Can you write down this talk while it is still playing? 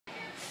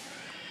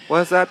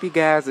What's up, you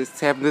guys? It's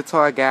Tevin the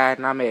Toy Guy,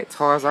 and I'm at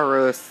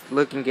ToysRus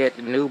looking at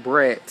the new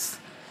Bratz.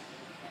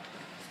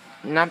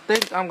 And I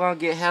think I'm gonna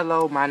get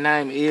hello, my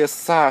name is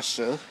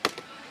Sasha.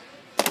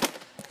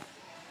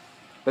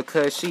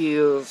 Because she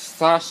is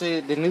Sasha.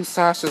 The new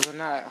Sashas are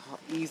not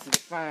easy to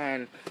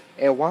find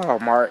at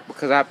Walmart.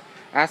 Because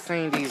I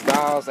seen these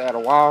dolls at a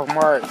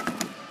Walmart,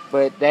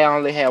 but they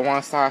only had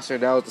one Sasha.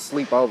 That was the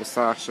sleepover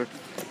Sasha.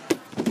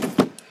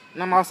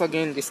 And I'm also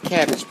getting this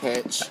Cabbage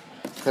Patch,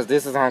 because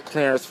this is on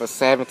clearance for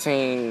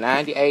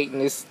 $17.98,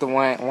 and this is the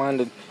one of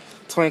the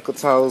Twinkle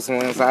Toes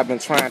ones I've been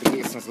trying to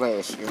get since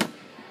last year.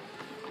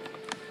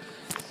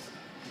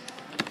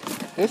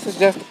 This is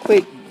just a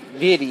quick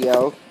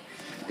video.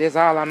 This is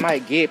all I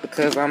might get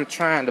because I'm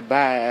trying to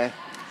buy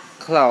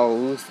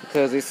clothes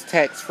because it's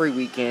tax-free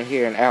weekend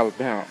here in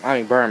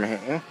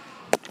Birmingham.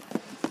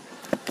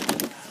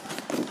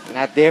 And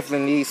I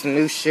definitely need some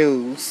new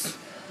shoes.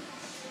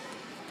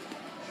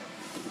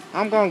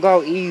 I'm gonna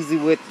go easy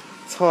with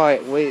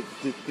me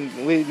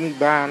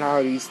buying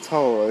all these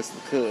toys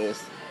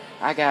because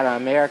I got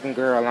an American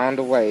Girl on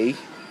the way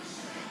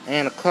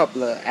and a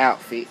couple of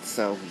outfits,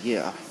 so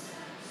yeah.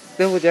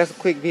 This was just a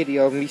quick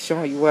video of me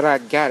showing you what I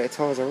got at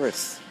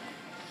ToysRus.